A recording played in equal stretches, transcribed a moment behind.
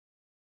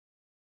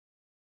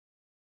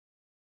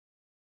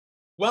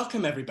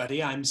Welcome,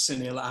 everybody. I'm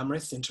Sunil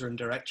Amrith, Interim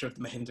Director of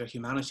the Mahindra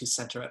Humanities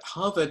Center at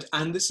Harvard,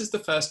 and this is the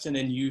first in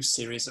a new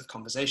series of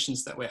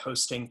conversations that we're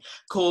hosting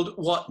called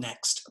What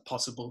Next?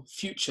 Possible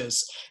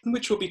Futures, in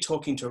which we'll be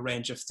talking to a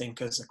range of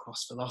thinkers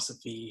across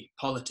philosophy,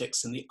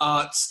 politics, and the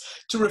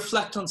arts to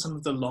reflect on some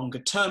of the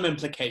longer-term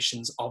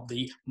implications of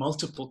the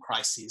multiple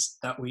crises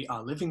that we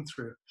are living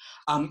through.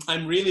 I'm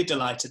really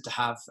delighted to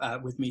have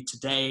with me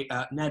today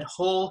Ned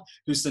Hall,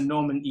 who's the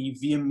Norman E.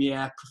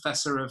 Vuilleumier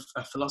Professor of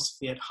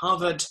Philosophy at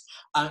Harvard.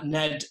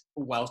 Ned,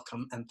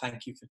 welcome, and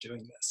thank you for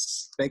doing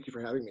this. Thank you for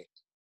having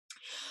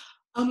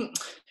me.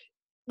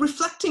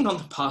 Reflecting on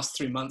the past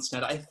 3 months,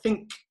 Ned, I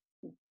think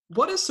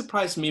what has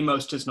surprised me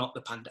most is not the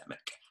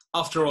pandemic.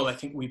 After all, I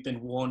think we've been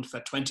warned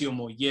for 20 or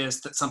more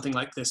years that something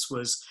like this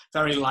was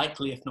very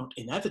likely, if not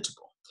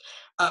inevitable.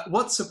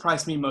 What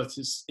surprised me most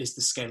is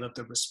the scale of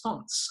the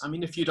response. I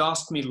mean, if you'd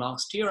asked me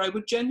last year, I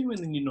would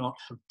genuinely not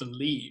have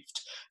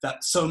believed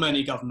that so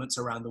many governments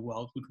around the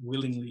world would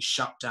willingly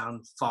shut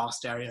down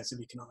vast areas of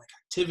economic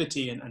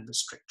activity and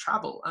restrict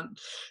travel. And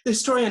the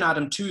historian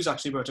Adam Tooze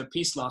actually wrote a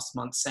piece last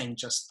month saying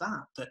just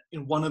that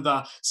in one of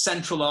the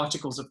central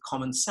articles of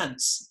Common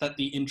Sense, that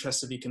the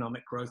interests of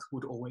economic growth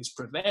would always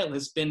prevail,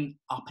 has been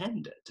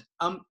upended.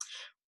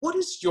 What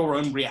has your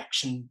own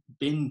reaction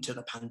been to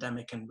the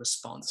pandemic and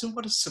response, and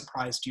what has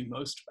surprised you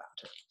most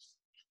about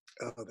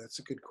it? Oh, that's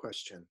a good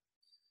question.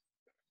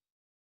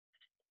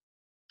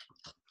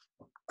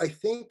 I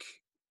think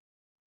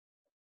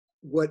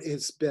what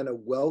has been a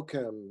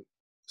welcome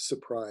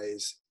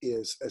surprise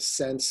is a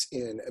sense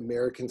in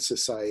American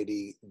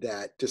society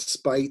that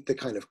despite the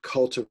kind of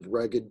cult of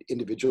rugged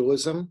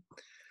individualism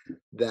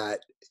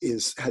that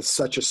has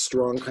such a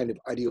strong kind of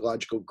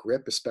ideological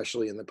grip,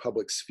 especially in the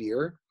public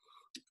sphere,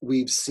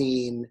 we've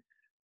seen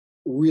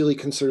really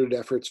concerted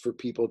efforts for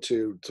people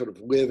to sort of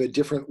live a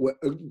different,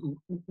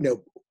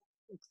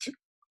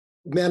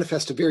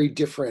 manifest a very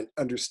different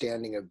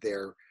understanding of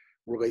their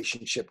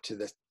relationship to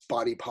the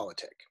body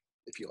politic,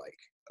 if you like.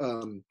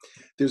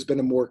 There's been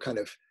a more kind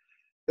of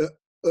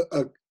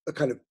a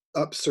kind of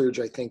upsurge,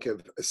 I think,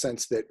 of a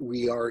sense that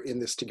we are in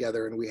this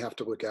together and we have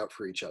to look out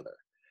for each other.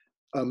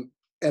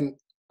 And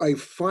I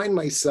find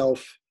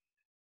myself,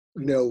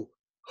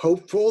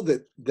 hopeful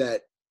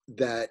that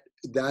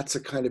that's a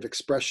kind of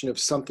expression of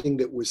something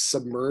that was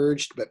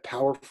submerged but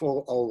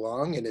powerful all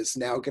along and is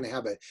now going to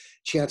have a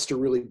chance to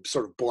really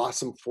sort of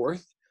blossom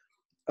forth.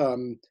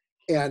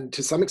 And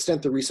to some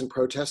extent, the recent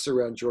protests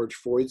around George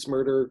Floyd's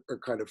murder are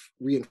kind of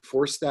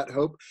reinforced that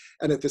hope.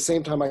 And at the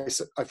same time,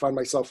 I find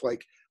myself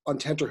like on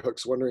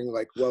tenterhooks wondering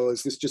like, well,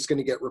 is this just going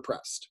to get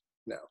repressed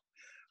now?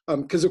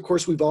 Because of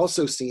course we've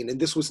also seen, and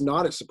this was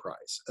not a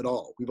surprise at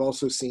all, we've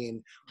also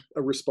seen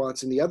a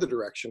response in the other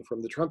direction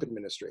from the Trump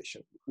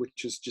administration, which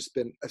has just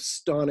been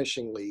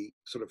astonishingly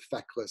sort of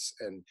feckless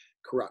and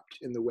corrupt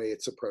in the way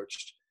it's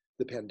approached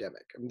the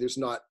pandemic. I mean, there's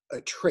not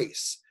a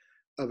trace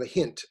of a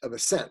hint of a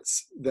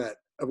sense of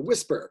a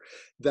whisper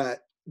that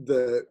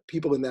the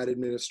people in that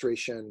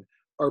administration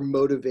are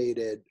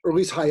motivated, or at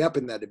least high up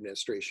in that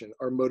administration,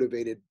 are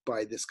motivated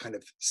by this kind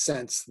of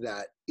sense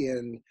that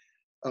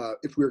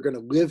if we're going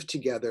to live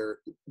together,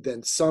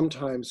 then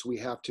sometimes we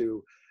have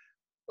to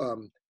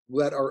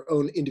let our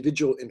own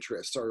individual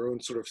interests, our own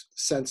sort of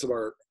sense of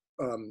our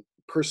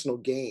personal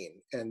gain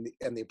and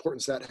the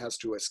importance that has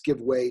to us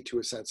give way to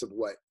a sense of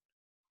what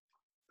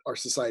our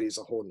society as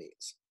a whole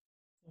needs.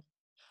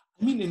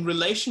 I mean, in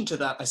relation to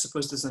that, I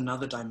suppose there's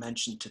another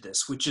dimension to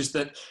this, which is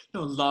that a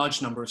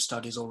large number of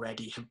studies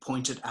already have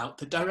pointed out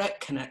the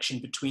direct connection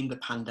between the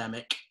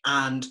pandemic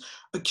and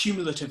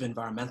accumulative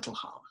environmental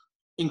harm,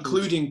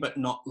 including but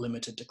not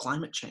limited to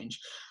climate change.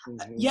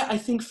 Mm-hmm. Yet I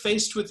think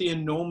faced with the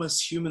enormous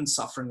human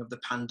suffering of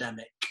the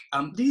pandemic,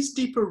 these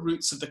deeper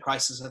roots of the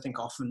crisis, I think,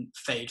 often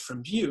fade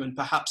from view, and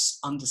perhaps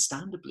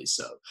understandably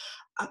so.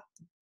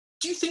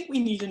 Do you think we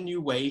need a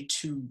new way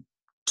to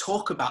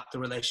talk about the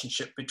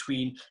relationship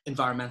between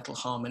environmental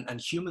harm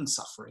and human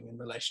suffering in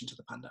relation to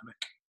the pandemic?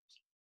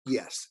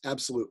 Yes,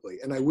 absolutely.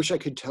 And I wish I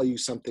could tell you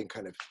something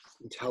kind of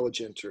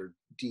intelligent or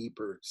deep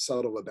or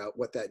subtle about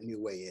what that new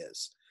way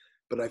is.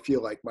 But I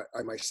feel like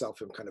I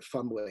myself am kind of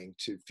fumbling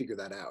to figure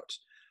that out.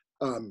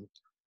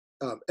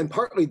 And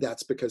partly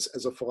that's because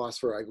as a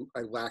philosopher,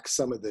 I lack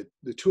some of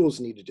the tools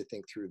needed to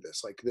think through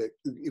this. Like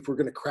if we're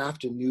going to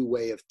craft a new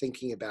way of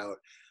thinking about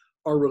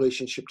our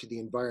relationship to the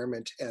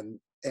environment and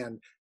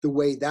the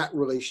way that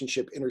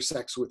relationship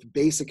intersects with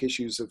basic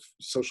issues of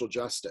social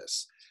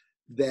justice,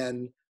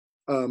 then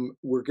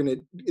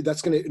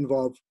that's going to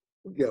involve,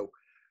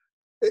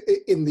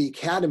 in the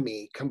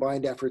academy,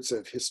 combined efforts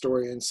of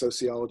historians,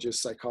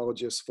 sociologists,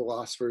 psychologists,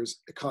 philosophers,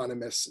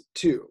 economists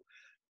too.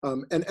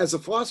 And as a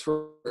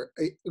philosopher,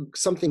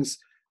 some things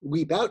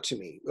leap out to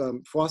me.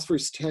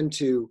 Philosophers tend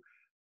to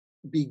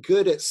be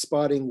good at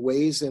spotting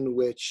ways in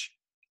which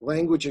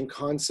language and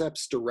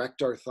concepts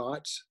direct our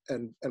thought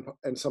and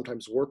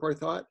sometimes warp our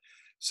thought.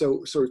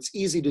 So it's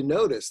easy to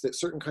notice that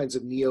certain kinds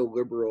of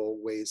neoliberal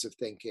ways of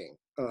thinking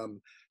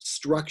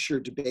structure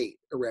debate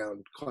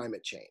around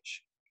climate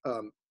change,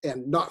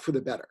 and not for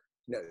the better.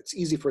 No, it's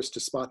easy for us to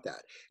spot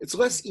that. It's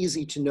less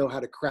easy to know how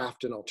to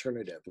craft an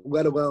alternative,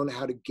 let alone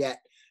how to get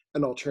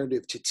an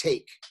alternative to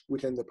take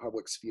within the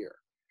public sphere.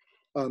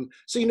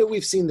 So,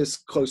 we've seen this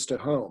close to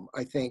home.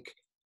 I think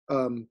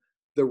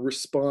the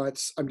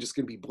response, I'm just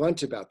going to be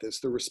blunt about this,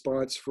 the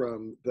response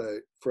from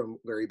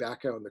Larry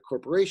Bacow and the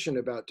corporation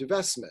about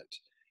divestment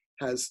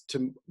has,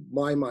 to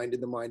my mind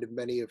and the mind of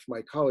many of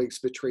my colleagues,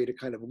 betrayed a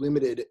kind of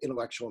limited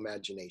intellectual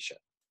imagination.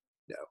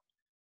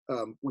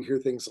 We hear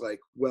things like,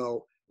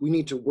 well, we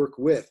need to work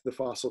with the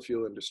fossil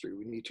fuel industry.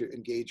 We need to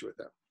engage with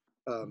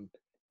them.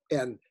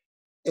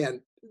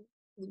 And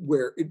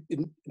where,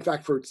 in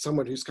fact, for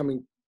someone who's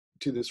coming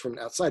to this from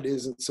outside, it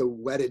isn't so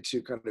wedded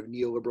to kind of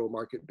neoliberal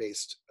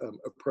market-based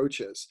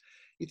approaches.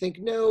 You think,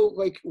 no,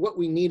 like what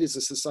we need as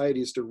a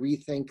society is to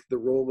rethink the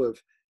role of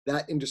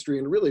that industry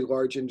and really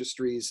large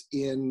industries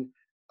in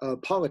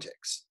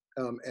politics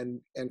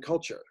and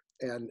culture.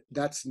 And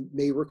that's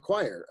may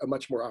require a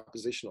much more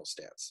oppositional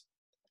stance.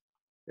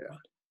 Yeah.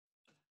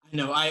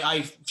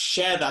 I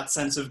share that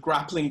sense of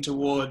grappling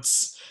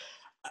towards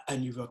a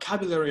new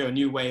vocabulary or a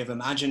new way of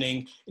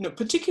imagining,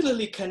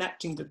 particularly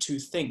connecting the two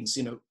things,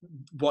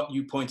 what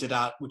you pointed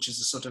out, which is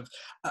a sort of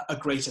a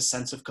greater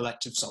sense of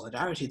collective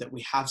solidarity that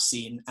we have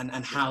seen,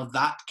 and how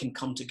that can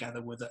come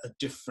together with a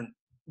different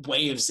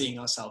way of seeing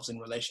ourselves in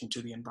relation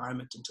to the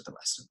environment and to the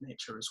rest of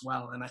nature as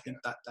well. And I think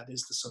that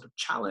is the sort of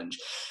challenge.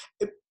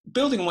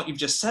 Building on what you've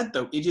just said,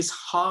 though, it is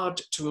hard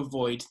to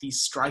avoid the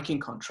striking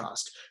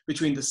contrast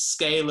between the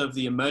scale of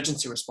the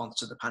emergency response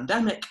to the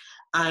pandemic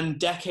and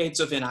decades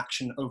of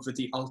inaction over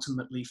the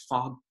ultimately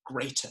far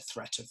greater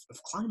threat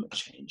of climate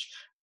change.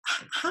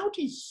 How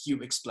do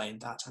you explain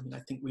that? I mean, I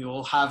think we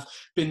all have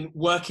been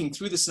working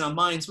through this in our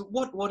minds, but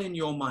what in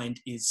your mind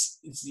is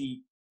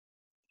the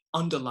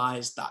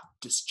underlies that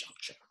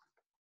disjuncture?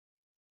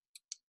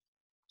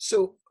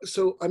 So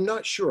I'm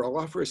not sure. I'll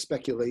offer a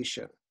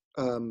speculation.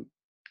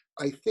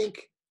 I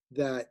think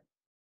that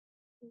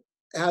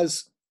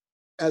as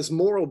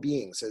moral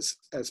beings,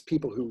 as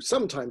people who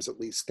sometimes at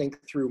least think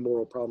through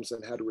moral problems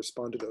and how to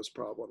respond to those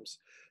problems,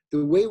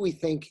 the way we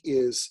think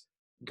is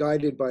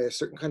guided by a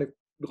certain kind of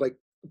like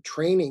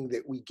training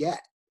that we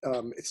get.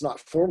 It's not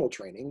formal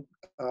training,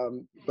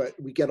 but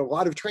we get a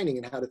lot of training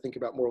in how to think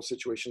about moral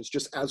situations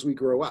just as we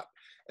grow up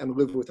and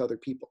live with other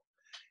people.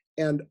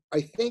 And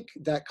I think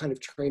that kind of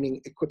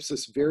training equips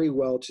us very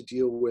well to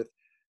deal with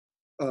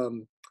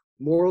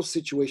moral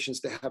situations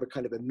that have a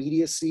kind of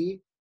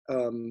immediacy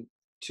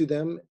to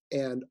them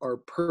and are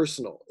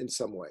personal in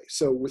some way.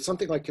 So with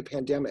something like a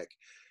pandemic,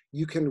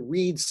 you can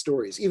read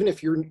stories, even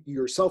if you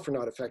yourself are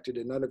not affected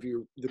and none of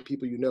the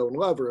people you know and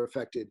love are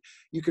affected,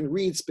 you can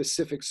read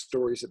specific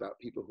stories about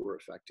people who are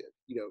affected.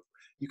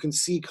 You can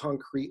see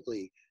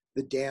concretely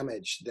the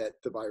damage that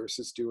the virus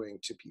is doing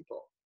to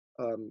people,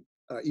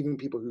 even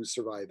people who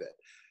survive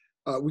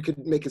it. We could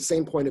make the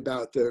same point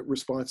about the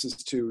responses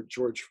to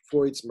George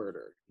Floyd's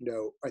murder.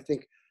 I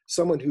think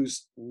someone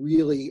who's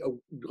really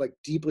like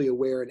deeply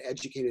aware and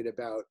educated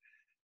about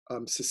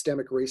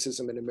systemic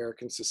racism in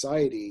American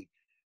society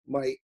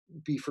might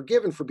be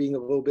forgiven for being a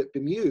little bit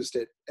bemused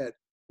at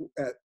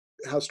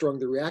how strong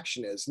the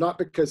reaction is. Not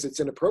because it's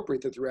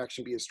inappropriate that the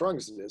reaction be as strong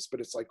as it is, but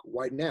it's like,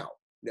 why now?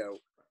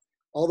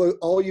 Although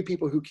all you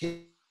people who care,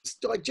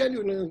 like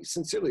genuinely,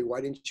 sincerely,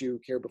 why didn't you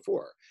care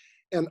before?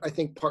 And I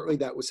think partly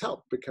that was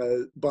helped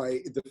by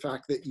the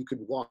fact that you could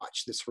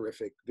watch this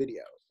horrific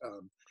video.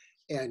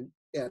 And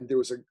there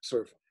was a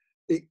sort of,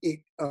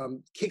 it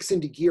kicks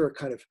into gear a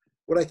kind of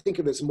what I think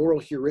of as moral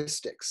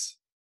heuristics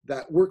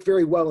that work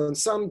very well in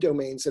some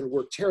domains and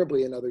work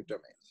terribly in other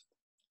domains.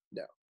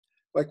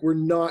 Like we're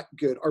not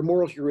good. Our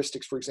moral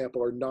heuristics, for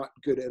example, are not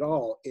good at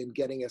all in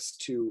getting us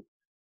to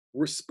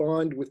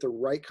respond with the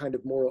right kind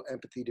of moral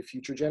empathy to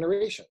future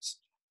generations.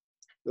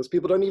 Those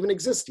people don't even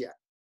exist yet.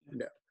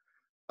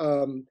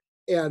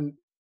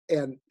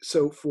 And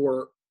so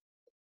for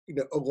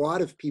a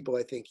lot of people,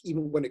 I think,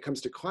 even when it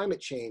comes to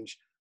climate change,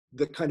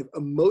 the kind of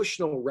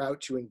emotional route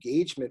to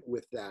engagement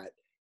with that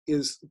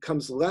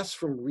comes less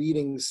from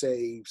reading,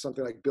 say,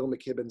 something like Bill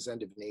McKibben's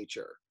End of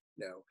Nature,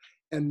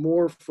 and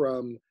more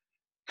from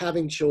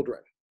having children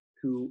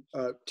who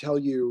tell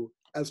you,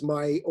 as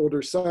my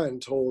older son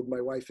told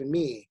my wife and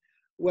me,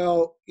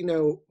 well,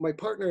 my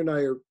partner and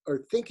I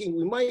are thinking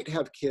we might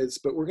have kids,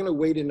 but we're going to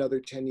wait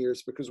another 10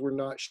 years because we're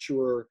not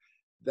sure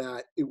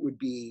that it would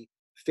be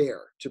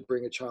fair to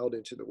bring a child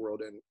into the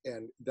world,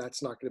 and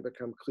that's not going to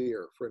become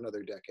clear for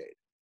another decade.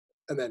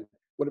 And then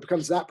when it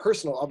becomes that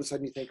personal, all of a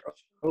sudden you think,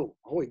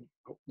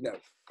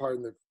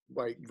 pardon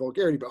my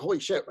vulgarity, but holy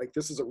shit, like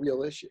this is a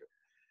real issue.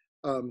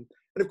 And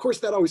of course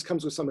that always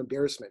comes with some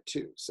embarrassment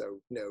too.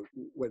 So,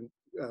 when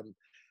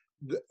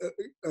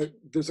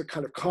there's a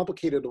kind of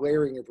complicated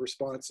layering of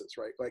responses,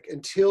 right? Like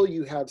until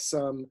you have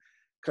some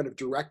kind of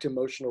direct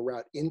emotional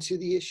route into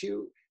the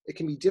issue, it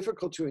can be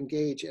difficult to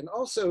engage. And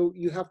also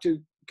you have to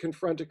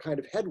confront a kind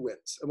of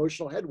headwinds,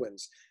 emotional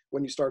headwinds,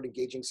 when you start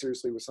engaging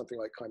seriously with something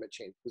like climate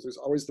change, because there's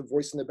always the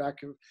voice in the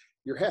back of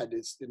your head,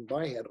 it's in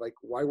my head, like,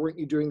 why weren't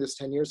you doing this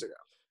 10 years ago?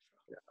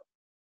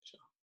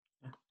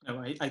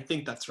 No, I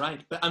think that's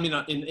right. But I mean,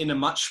 in a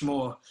much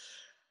more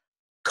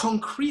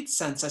concrete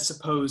sense, I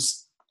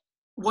suppose,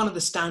 one of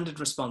the standard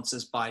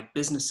responses by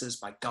businesses,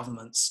 by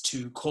governments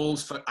to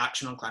calls for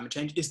action on climate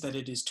change is that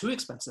it is too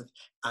expensive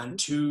and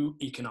too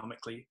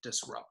economically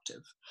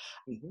disruptive.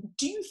 Mm-hmm.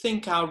 Do you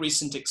think our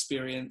recent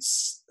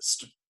experience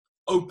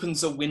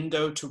opens a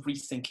window to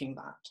rethinking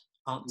that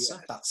answer,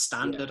 Yes. that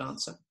standard Yes.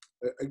 answer?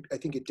 I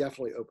think it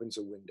definitely opens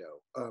a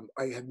window.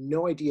 I have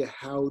no idea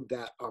how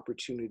that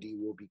opportunity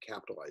will be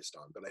capitalized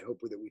on, but I hope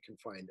that we can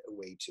find a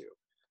way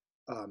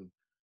to.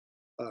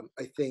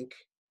 I think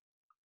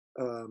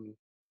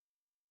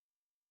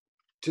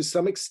to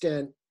some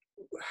extent,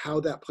 how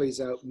that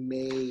plays out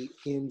may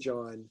hinge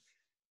on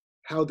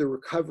how the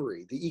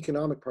recovery, the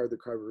economic part of the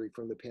recovery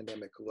from the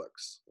pandemic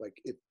looks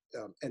like. It,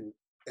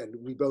 and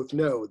we both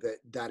know that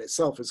that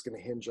itself is going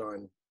to hinge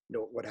on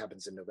what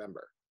happens in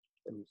November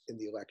in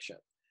the election.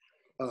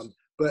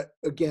 But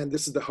again,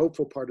 this is the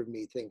hopeful part of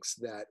me thinks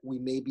that we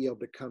may be able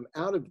to come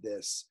out of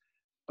this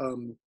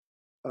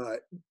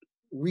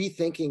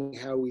rethinking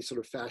how we sort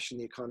of fashion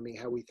the economy,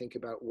 how we think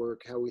about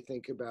work, how we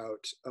think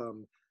about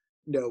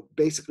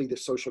basically the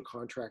social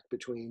contract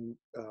between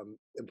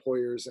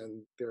employers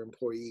and their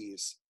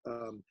employees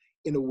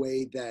in a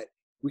way that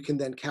we can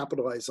then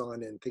capitalize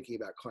on in thinking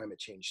about climate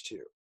change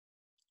too.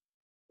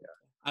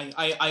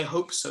 I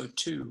hope so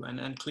too,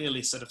 and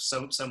clearly sort of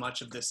so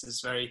much of this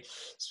is very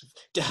sort of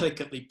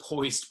delicately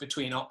poised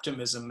between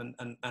optimism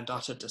and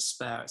utter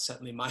despair. It's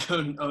certainly my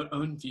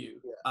own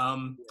view. Yeah.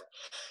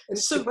 And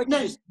so if I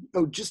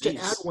could just to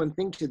add one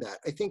thing to that,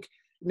 I think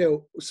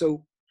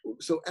so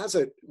as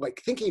a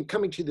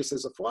coming to this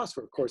as a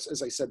philosopher, of course,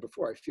 as I said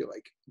before, I feel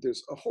like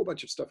there's a whole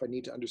bunch of stuff I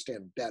need to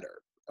understand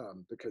better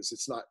because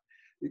it's not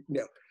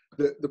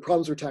the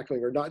problems we're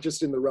tackling are not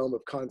just in the realm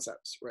of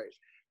concepts, right?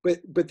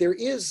 But there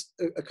is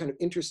a kind of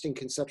interesting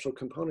conceptual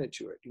component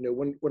to it.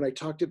 When I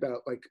talked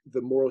about like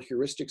the moral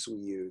heuristics we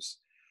use,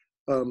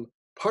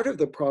 part of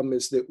the problem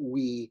is that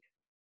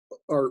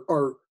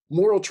our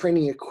moral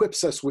training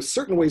equips us with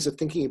certain ways of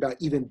thinking about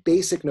even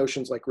basic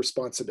notions like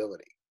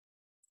responsibility.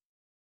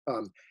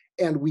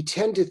 And we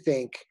tend to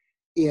think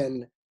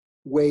in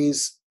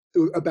ways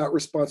about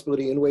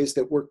responsibility in ways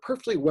that work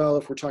perfectly well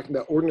if we're talking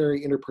about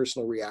ordinary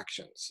interpersonal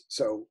reactions.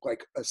 So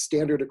like a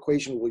standard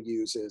equation we'll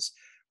use is,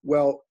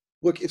 well,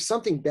 look, if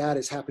something bad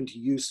has happened to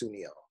you,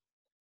 Sunil,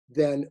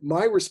 then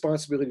my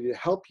responsibility to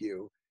help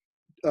you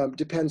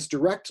depends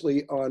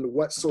directly on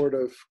what sort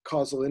of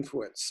causal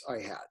influence I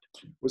had.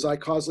 Was I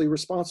causally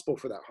responsible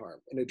for that harm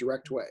in a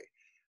direct way?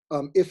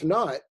 If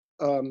not,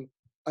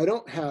 I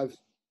don't have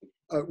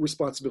a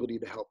responsibility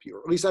to help you,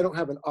 or at least I don't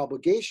have an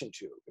obligation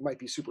to. It might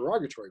be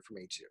supererogatory for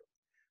me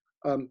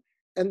to.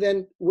 And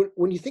then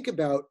when you think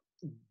about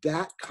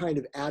that kind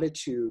of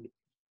attitude,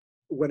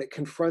 when it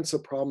confronts a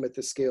problem at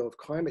the scale of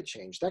climate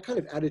change, that kind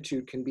of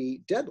attitude can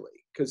be deadly,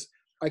 because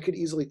I could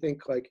easily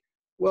think like,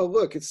 well,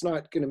 look, it's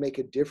not going to make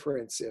a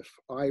difference if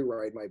I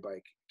ride my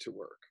bike to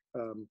work.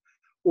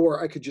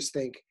 Or I could just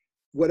think,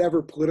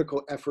 whatever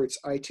political efforts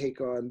I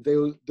take on,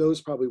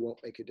 those probably won't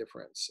make a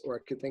difference. Or I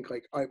could think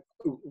like,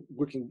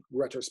 looking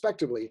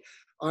retrospectively,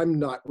 I'm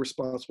not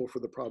responsible for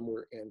the problem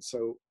we're in.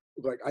 So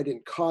like, I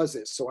didn't cause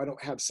it, so I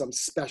don't have some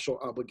special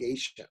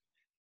obligation,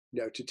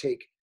 to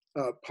take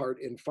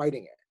part in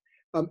fighting it.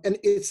 And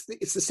it's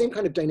the same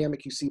kind of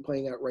dynamic you see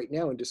playing out right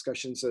now in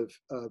discussions of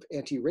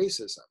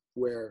anti-racism,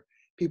 where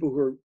people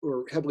who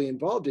are heavily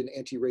involved in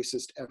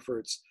anti-racist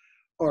efforts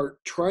are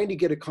trying to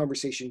get a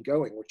conversation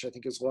going, which I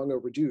think is long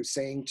overdue,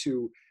 saying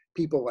to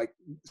people like,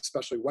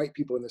 especially white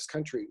people in this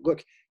country,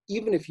 look,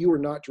 even if you are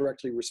not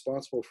directly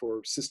responsible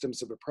for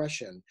systems of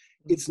oppression,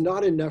 it's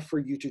not enough for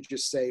you to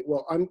just say,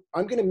 well,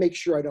 I'm going to make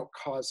sure I don't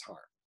cause harm.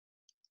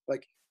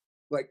 Like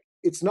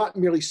it's not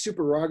merely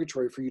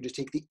supererogatory for you to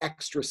take the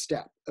extra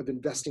step of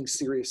investing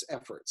serious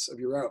efforts of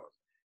your own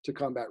to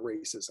combat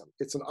racism.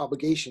 It's an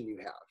obligation you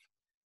have.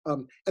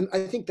 And I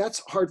think that's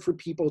hard for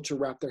people to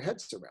wrap their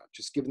heads around,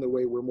 just given the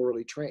way we're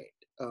morally trained.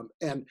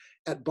 And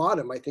at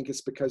bottom, I think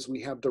it's because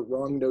we have the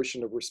wrong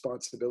notion of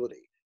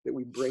responsibility that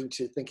we bring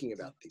to thinking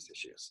about these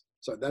issues.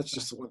 So that's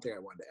just one thing I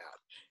wanted to add.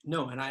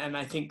 No, and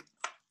I think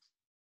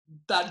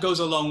that goes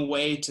a long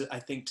way to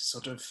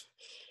sort of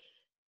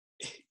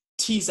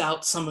tease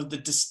out some of the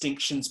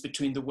distinctions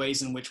between the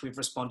ways in which we've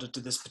responded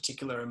to this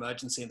particular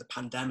emergency in the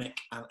pandemic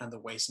and the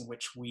ways in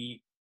which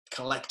we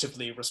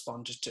collectively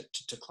responded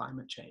to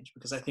climate change.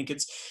 Because I think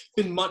it's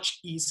been much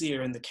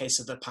easier in the case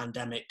of the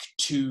pandemic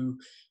to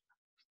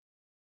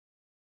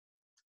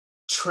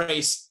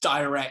trace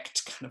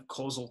direct kind of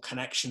causal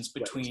connections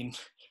between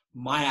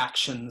my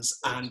actions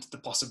and the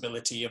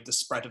possibility of the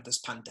spread of this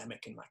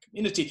pandemic in my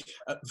community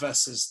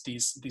versus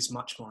these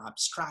much more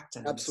abstract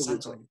and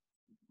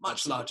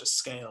much larger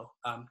scale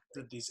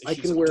these issues. I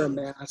can wear a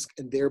mask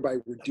and thereby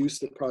reduce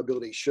the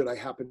probability, should I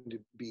happen to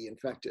be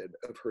infected,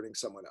 of hurting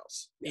someone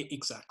else. Yeah.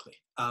 Exactly.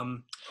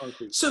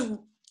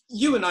 So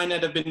you and I,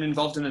 Ned, have been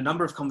involved in a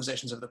number of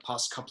conversations over the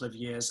past couple of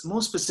years,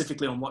 more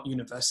specifically on what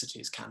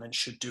universities can and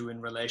should do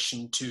in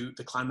relation to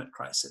the climate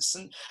crisis.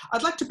 And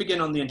I'd like to begin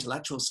on the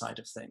intellectual side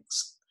of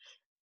things.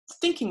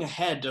 thinking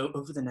ahead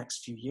over the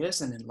next few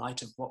years and in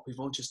light of what we've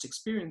all just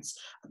experienced,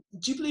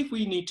 do you believe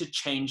we need to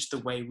change the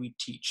way we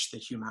teach the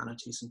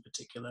humanities in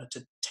particular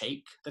to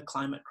take the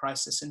climate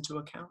crisis into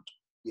account?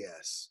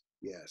 Yes,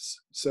 yes.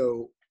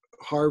 So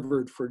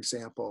Harvard, for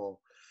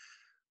example,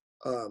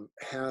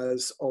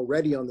 has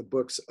already on the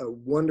books a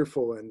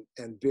wonderful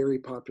and very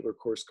popular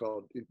course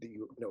called, that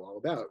you know all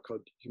about,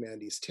 called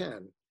Humanities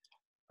 10,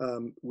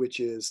 which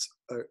is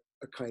a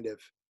kind of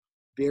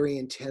very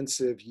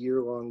intensive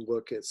year-long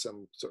look at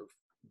some sort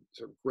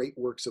of great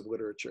works of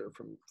literature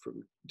from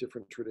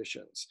different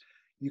traditions.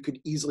 You could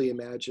easily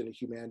imagine a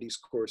humanities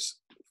course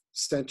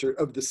center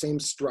of the same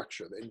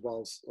structure that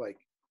involves like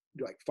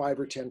 5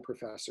 or 10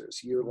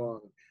 professors year-long,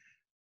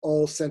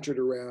 all centered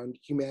around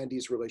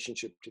humanities'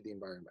 relationship to the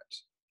environment.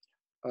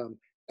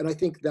 And I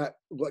think that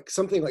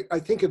I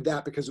think of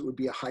that because it would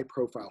be a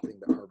high-profile thing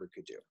that Harvard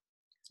could do.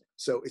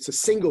 So it's a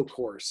single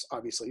course,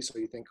 obviously. So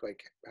you think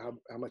like,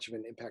 how much of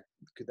an impact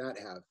could that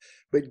have?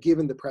 But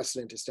given the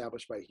precedent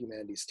established by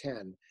Humanities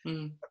 10,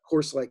 a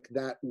course like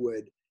that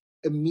would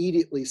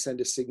immediately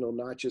send a signal,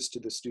 not just to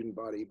the student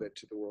body, but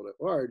to the world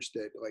at large,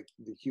 that like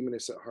the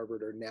humanists at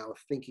Harvard are now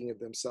thinking of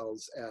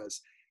themselves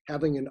as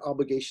having an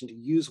obligation to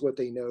use what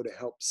they know to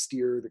help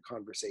steer the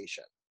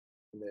conversation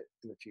in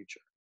the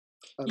future.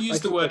 You use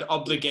the word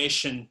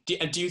obligation. Do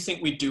you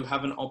think we do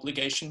have an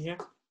obligation here?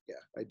 Yeah,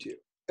 I do.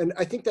 And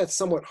I think that's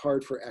somewhat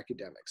hard for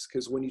academics,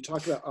 because when you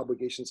talk about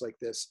obligations like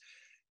this,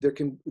 there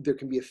can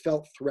be a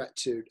felt threat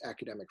to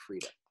academic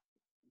freedom.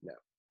 No.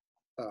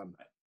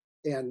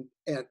 And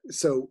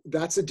so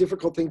that's a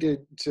difficult thing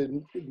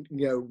to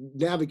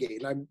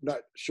navigate. And I'm not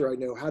sure I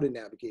know how to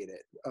navigate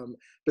it.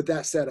 But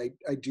that said,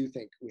 I do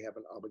think we have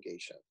an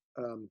obligation.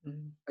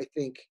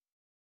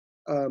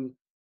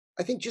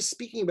 I think just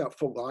speaking about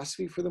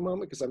philosophy for the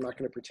moment, because I'm not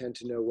going to pretend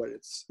to know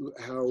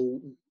how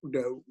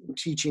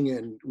teaching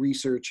and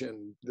research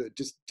and the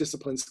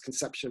discipline's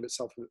conception of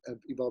itself have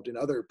evolved in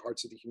other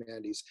parts of the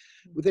humanities.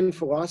 Within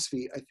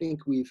philosophy, I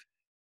think we've,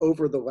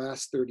 over the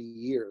last 30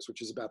 years,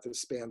 which is about the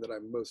span that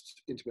I'm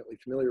most intimately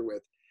familiar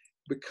with,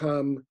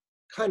 become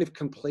kind of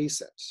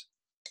complacent.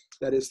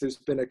 That is, there's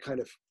been a kind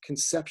of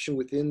conception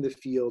within the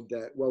field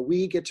that, well,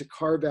 we get to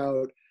carve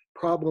out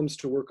problems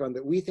to work on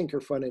that we think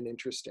are fun and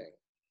interesting.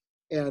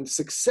 And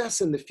success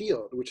in the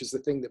field, which is the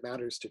thing that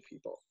matters to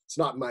people. It's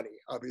not money,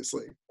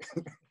 obviously.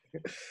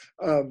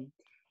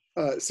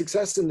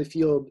 Success in the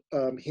field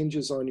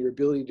hinges on your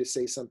ability to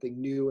say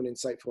something new and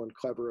insightful and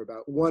clever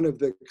about one of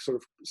the sort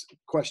of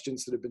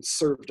questions that have been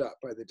served up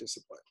by the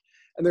discipline.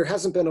 And there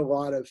hasn't been a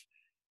lot of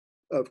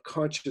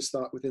conscious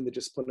thought within the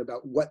discipline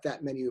about what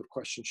that menu of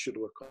questions should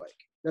look like.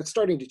 That's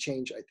starting to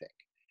change, I think.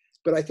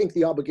 But I think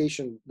the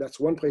obligation, that's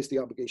one place the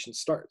obligation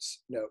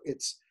starts.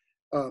 It's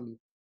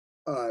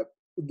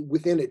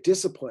within a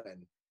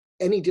discipline.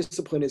 Any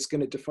discipline is going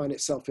to define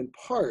itself in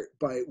part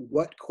by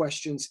what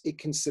questions it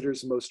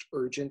considers most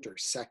urgent or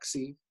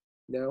sexy,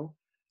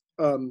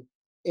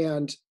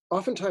 and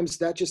oftentimes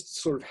that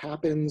just sort of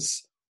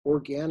happens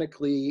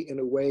organically in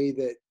a way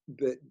that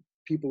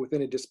people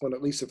within a discipline,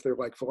 at least if they're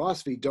like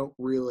philosophy, don't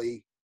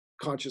really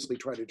consciously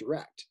try to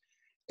direct.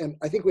 And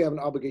I think we have an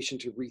obligation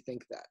to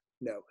rethink that.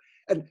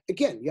 And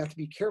again, you have to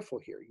be careful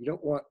here. You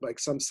don't want like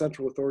some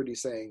central authority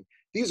saying,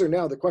 these are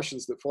now the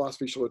questions that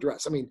philosophy shall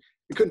address. I mean,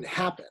 it couldn't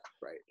happen,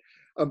 right?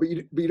 But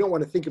you don't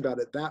want to think about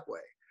it that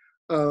way.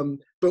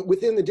 But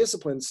within the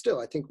discipline still,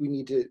 I think we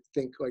need to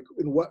think like,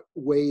 in what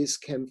ways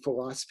can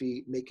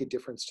philosophy make a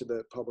difference to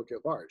the public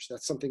at large?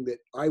 That's something that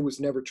I was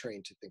never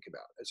trained to think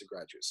about as a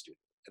graduate student.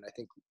 And I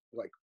think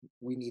like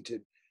we need to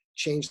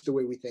change the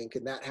way we think,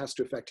 and that has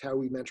to affect how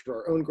we mentor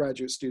our own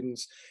graduate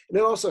students. And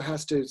it also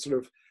has to sort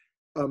of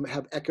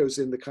have echoes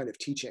in the kind of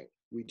teaching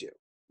we do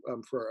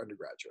for our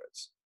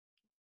undergraduates.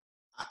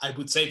 I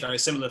would say very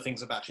similar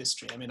things about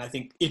history. I mean, I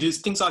think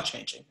things are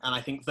changing, and I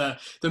think the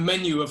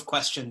menu of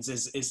questions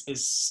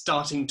is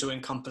starting to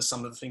encompass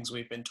some of the things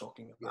we've been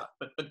talking about,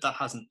 but that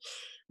hasn't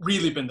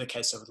really been the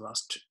case over the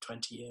last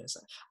 20 years.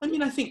 I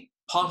mean, I think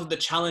part of the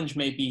challenge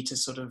may be to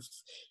sort of,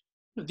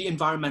 the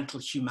environmental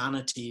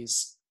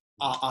humanities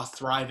are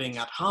thriving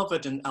at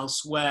Harvard and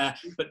elsewhere,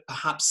 but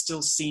perhaps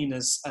still seen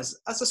as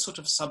a sort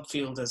of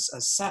subfield, as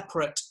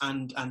separate,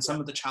 and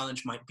some of the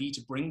challenge might be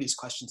to bring these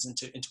questions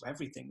into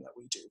everything that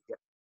we do.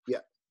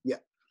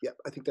 Yeah,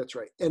 I think that's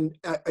right. And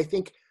I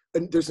think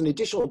there's an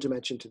additional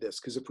dimension to this,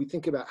 because if we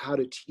think about how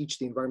to teach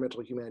the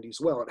environmental humanities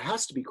well, it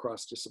has to be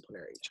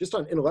cross-disciplinary, just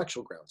on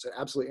intellectual grounds. It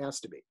absolutely has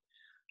to be.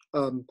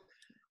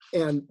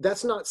 And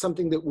that's not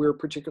something that we're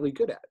particularly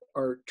good at.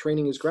 Our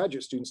training as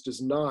graduate students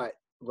does not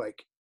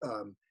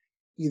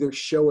either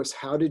show us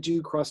how to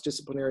do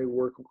cross-disciplinary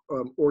work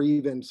or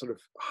even sort of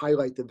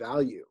highlight the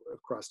value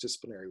of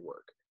cross-disciplinary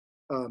work.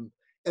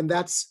 And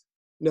that's,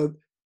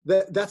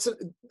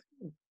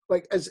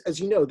 like, as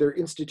you know, there are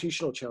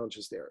institutional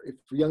challenges there. If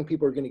young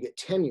people are going to get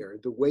tenure,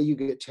 the way you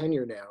get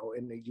tenure now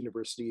in the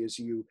university is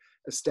you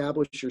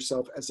establish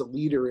yourself as a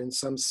leader in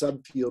some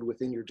subfield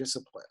within your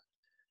discipline.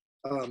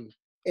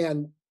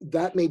 And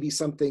that may be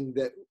something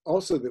that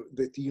also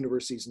that the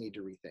universities need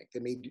to rethink. They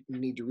may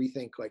need to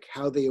rethink like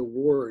how they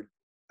award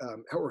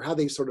how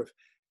they sort of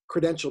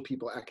credential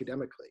people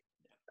academically,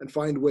 and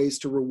find ways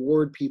to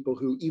reward people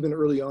who even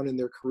early on in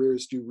their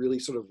careers do really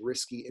sort of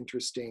risky,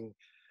 interesting,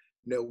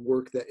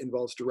 work that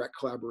involves direct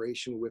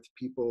collaboration with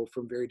people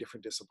from very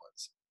different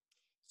disciplines.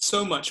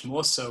 So much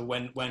more so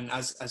when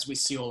as we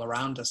see all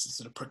around us, the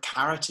sort of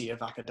precarity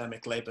of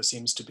academic labor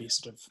seems to be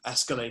sort of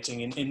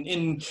escalating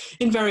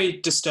in very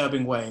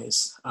disturbing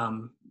ways.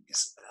 And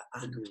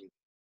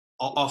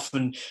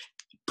often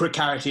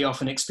precarity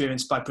often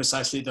experienced by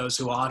precisely those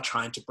who are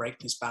trying to break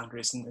these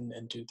boundaries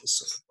and do this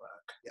sort of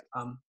work.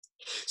 Yeah.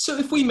 So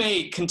if we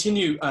may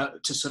continue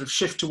to sort of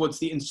shift towards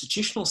the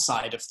institutional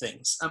side of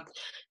things,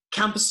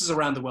 campuses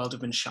around the world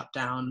have been shut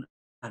down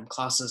and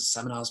classes,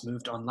 seminars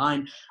moved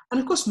online.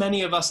 And of course,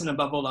 many of us, and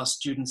above all our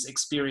students,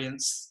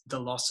 experience the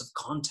loss of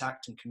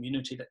contact and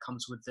community that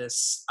comes with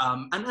this.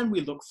 And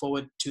we look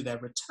forward to their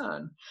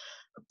return.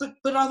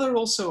 But are there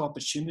also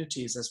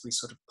opportunities as we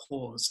sort of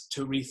pause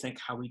to rethink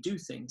how we do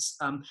things?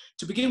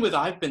 To begin with,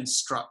 I've been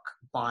struck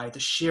by the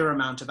sheer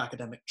amount of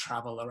academic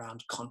travel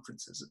around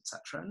conferences,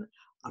 etc.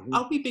 And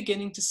are we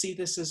beginning to see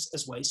this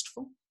as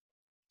wasteful?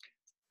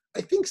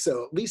 I think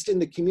so, at least in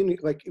the community,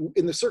 like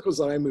in the circles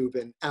that I move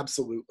in,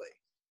 absolutely.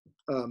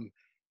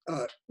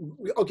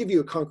 I'll give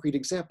you a concrete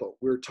example.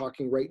 We're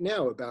talking right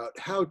now about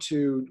how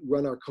to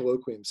run our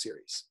colloquium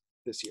series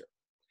this year.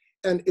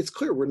 And it's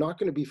clear we're not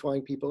going to be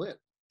flying people in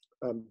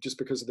just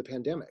because of the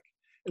pandemic.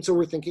 And so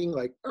we're thinking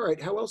like, all right,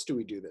 how else do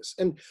we do this?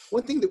 And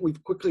one thing that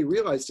we've quickly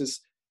realized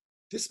is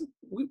this: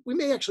 we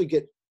may actually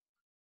get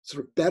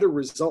sort of better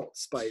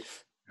results by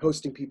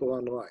hosting people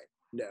online.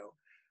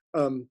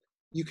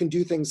 You can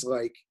do things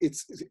like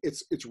it's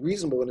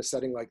reasonable in a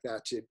setting like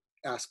that to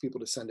ask people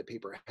to send a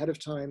paper ahead of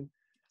time,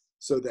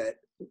 so that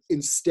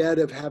instead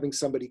of having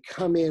somebody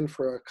come in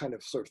for a kind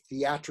of sort of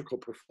theatrical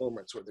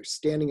performance where they're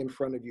standing in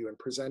front of you and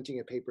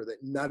presenting a paper that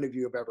none of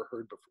you have ever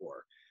heard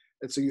before,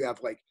 and so you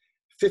have like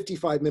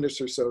 55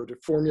 minutes or so to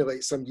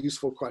formulate some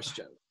useful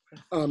question,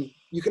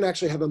 you can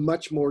actually have a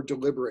much more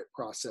deliberate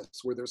process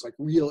where there's like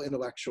real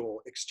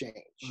intellectual exchange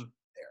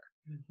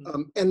there.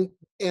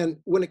 And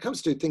when it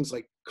comes to things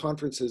like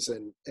conferences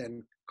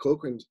and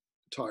colloquium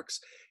talks,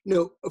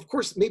 of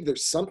course, maybe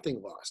there's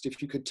something lost.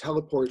 If you could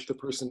teleport the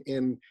person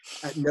in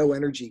at no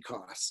energy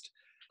cost,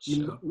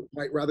 you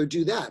might rather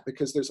do that,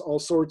 because there's all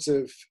sorts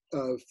of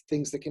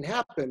things that can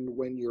happen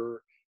when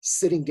you're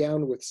sitting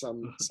down with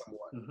someone.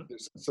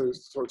 There's sort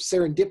of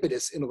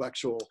serendipitous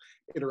intellectual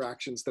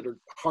interactions that are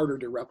harder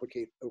to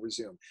replicate over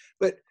Zoom.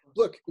 But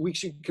look,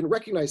 can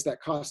recognize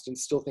that cost and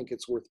still think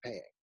it's worth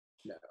paying.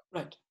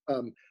 Right.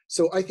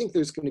 So I think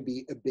there's going to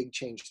be a big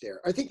change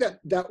there. I think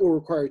that will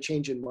require a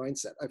change in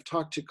mindset. I've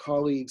talked to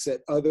colleagues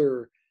at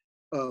other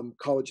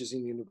colleges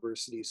and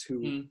universities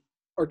who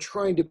are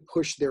trying to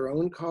push their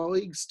own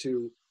colleagues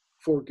to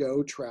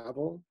forego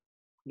travel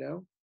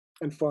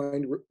and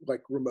find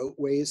like remote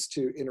ways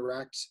to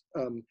interact.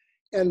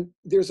 And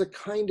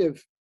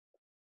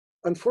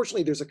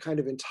unfortunately, there's a kind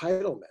of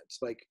entitlement.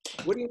 Like,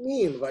 what do you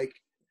mean? Like,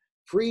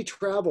 free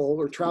travel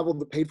or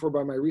travel paid for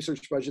by my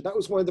research budget, that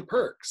was one of the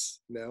perks,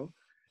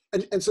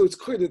 And so it's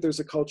clear that there's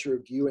a culture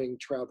of viewing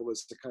travel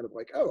as a kind of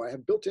like, oh, I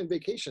have built-in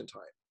vacation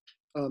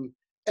time.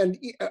 And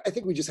I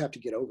think we just have to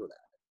get over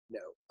that.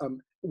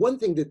 One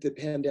thing that the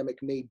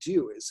pandemic may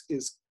do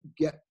is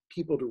get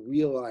people to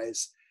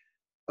realize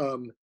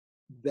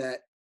that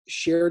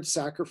shared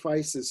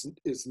sacrifice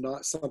is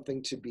not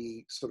something to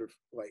be sort of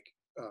like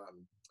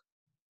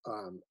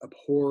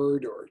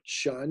abhorred or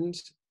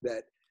shunned,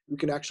 that we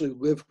can actually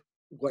live,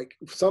 like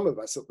some of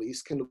us at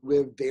least, can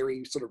live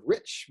very sort of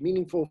rich,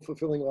 meaningful,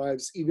 fulfilling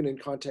lives, even in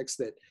contexts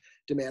that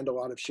demand a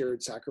lot of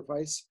shared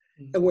sacrifice.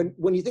 And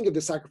when you think of the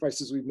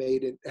sacrifices we've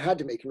made and had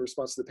to make in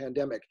response to the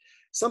pandemic,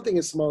 something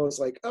as small as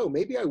like, oh,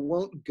 maybe I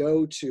won't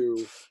go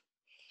to,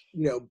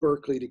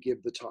 Berkeley to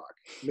give the talk.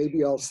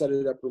 Maybe I'll set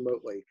it up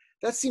remotely.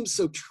 That seems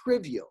so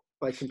trivial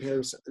by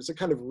comparison. There's a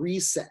kind of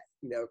reset,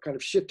 kind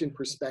of shift in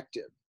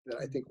perspective that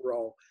I think we're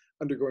all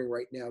undergoing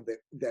right now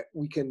that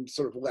we can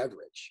sort of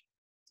leverage.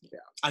 Yeah,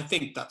 I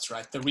think that's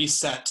right. The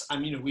reset.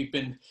 We've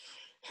been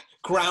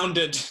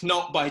grounded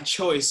not by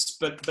choice,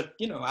 but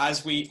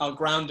as we are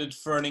grounded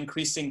for an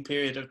increasing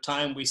period of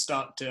time, we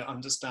start to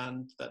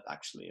understand that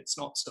actually it's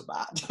not so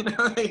bad.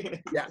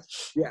 Yeah.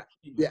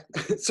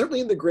 Certainly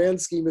in the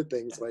grand scheme of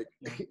things,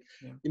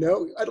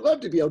 I'd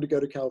love to be able to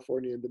go to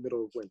California in the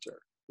middle of winter,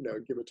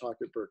 give a talk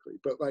at Berkeley,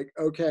 but like,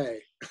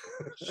 okay.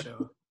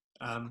 Sure.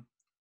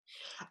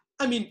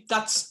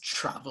 That's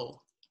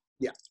travel.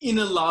 Yeah. In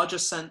a larger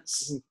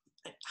sense.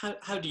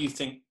 How do you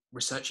think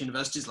research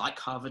universities like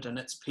Harvard and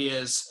its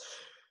peers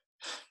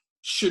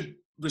should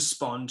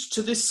respond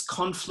to this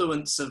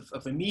confluence of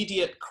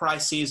immediate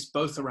crises,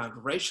 both around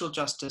racial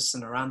justice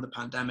and around the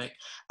pandemic,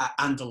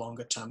 and the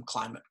longer term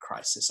climate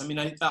crisis?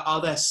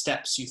 Are there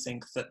steps you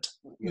think that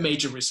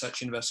major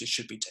research universities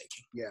should be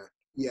taking?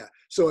 Yeah.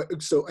 So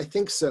I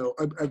think so.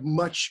 I've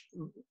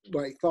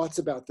my thoughts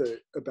about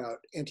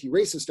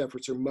anti-racist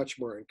efforts are much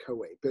more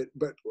inchoate,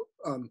 but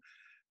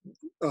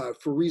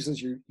for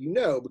reasons you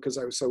know, because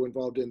I was so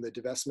involved in the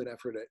divestment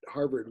effort at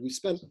Harvard, we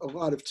spent a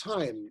lot of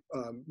time,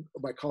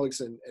 my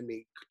colleagues and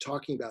me,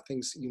 talking about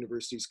things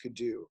universities could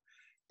do.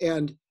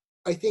 And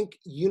I think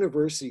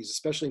universities,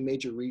 especially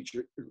major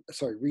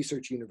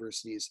research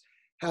universities,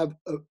 have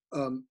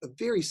a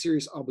very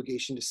serious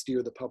obligation to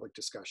steer the public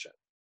discussion.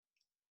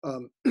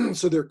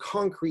 So there are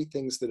concrete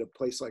things that a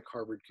place like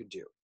Harvard could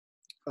do.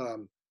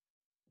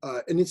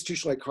 An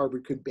institution like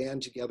Harvard could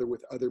band together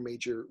with other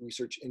major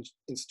research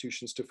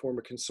institutions to form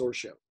a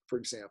consortium, for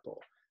example,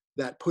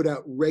 that put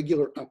out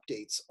regular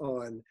updates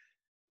on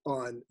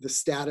the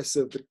status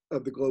of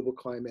the global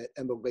climate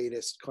and the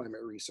latest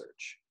climate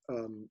research.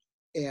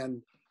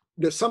 And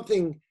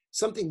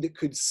something that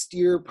could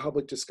steer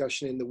public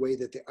discussion in the way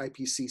that the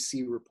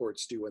IPCC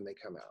reports do when they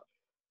come out.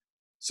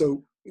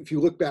 So if you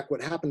look back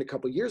what happened a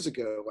couple of years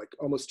ago, like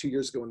almost 2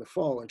 years ago in the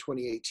fall in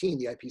 2018,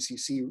 the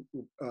IPCC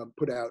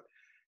put out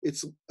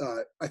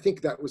I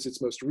think that was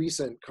its most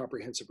recent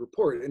comprehensive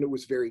report, and it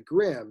was very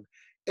grim.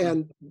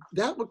 And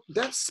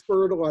that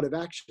spurred a lot of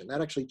action.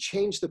 That actually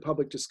changed the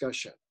public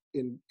discussion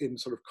in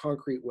sort of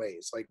concrete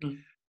ways. Like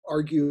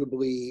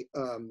arguably,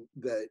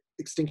 the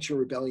Extinction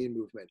Rebellion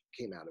movement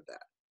came out of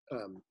that.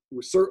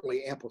 Was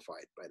certainly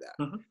amplified by that.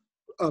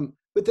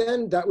 But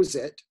then that was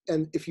it.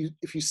 And if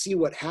you see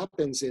what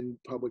happens in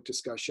public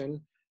discussion,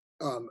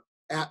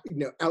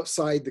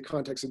 outside the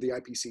context of the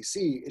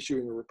IPCC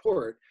issuing a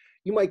report,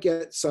 you might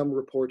get some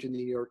report in the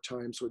New York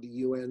Times where the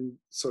UN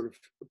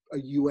a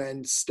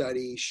UN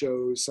study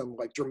shows some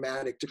like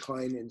dramatic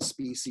decline in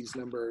species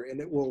number, and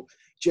it will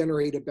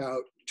generate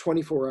about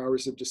 24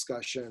 hours of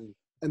discussion,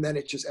 and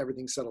then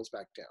everything settles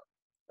back down,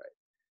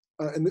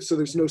 right? And so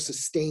there's no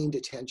sustained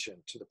attention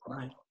to the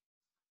problem.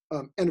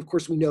 Right. And of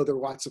course, we know there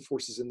are lots of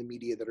forces in the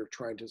media that are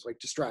trying to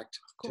distract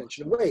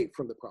attention away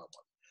from the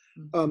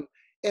problem.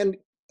 And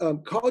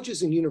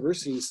colleges and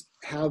universities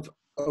have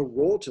a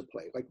role to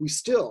play. Like we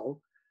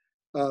still,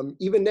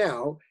 even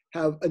now,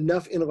 have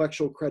enough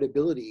intellectual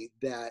credibility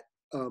that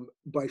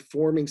by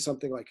forming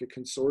something like a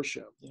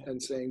consortium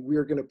and saying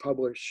we're going to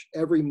publish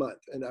every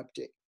month an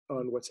update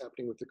on what's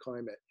happening with the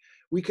climate,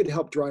 we could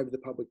help drive the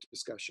public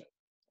discussion.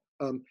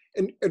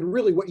 And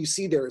really what you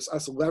see there is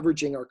us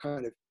leveraging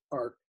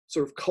our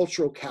sort of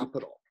cultural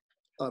capital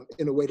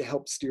in a way to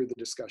help steer the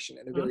discussion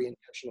in a very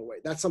intentional way.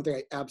 That's something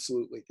I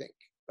absolutely think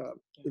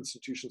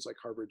institutions like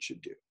Harvard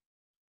should do.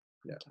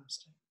 Yeah.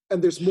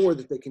 And there's more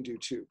that they can do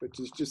too, but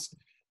there's just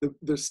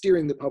the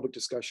steering the public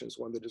discussion is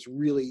one that is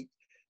really,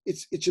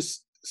 it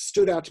just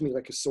stood out to me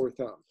like a sore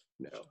thumb,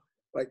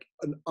 like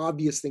an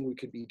obvious thing we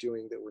could be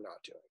doing that we're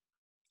not doing.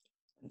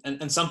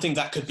 And something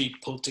that could be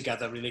pulled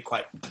together really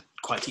quite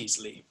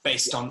easily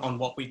based on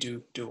what we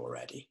do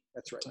already.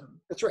 That's right.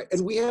 That's right.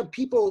 And we have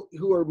people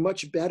who are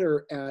much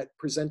better at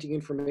presenting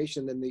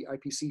information than the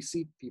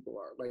IPCC people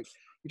are. Like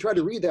you try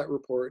to read that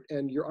report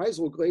and your eyes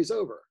will glaze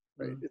over,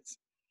 right?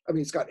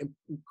 It's got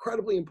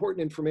incredibly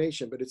important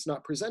information, but it's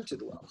not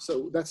presented well.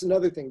 So that's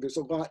another thing. There's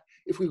a lot,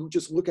 if we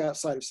just look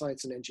outside of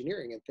science and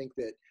engineering and think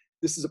that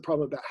this is a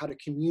problem about how to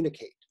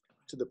communicate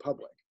to the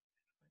public.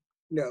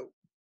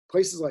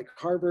 Places like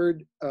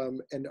Harvard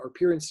and our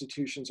peer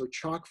institutions are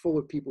chock full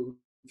of people who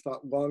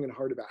thought long and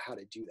hard about how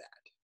to do that.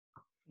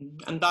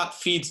 And that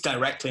feeds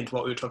directly into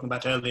what we were talking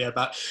about earlier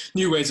about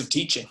new ways of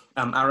teaching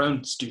our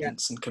own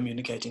students and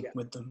communicating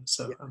with them.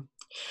 So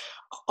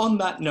on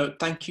that note,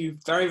 thank you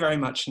very, very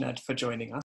much, Ned, for joining us.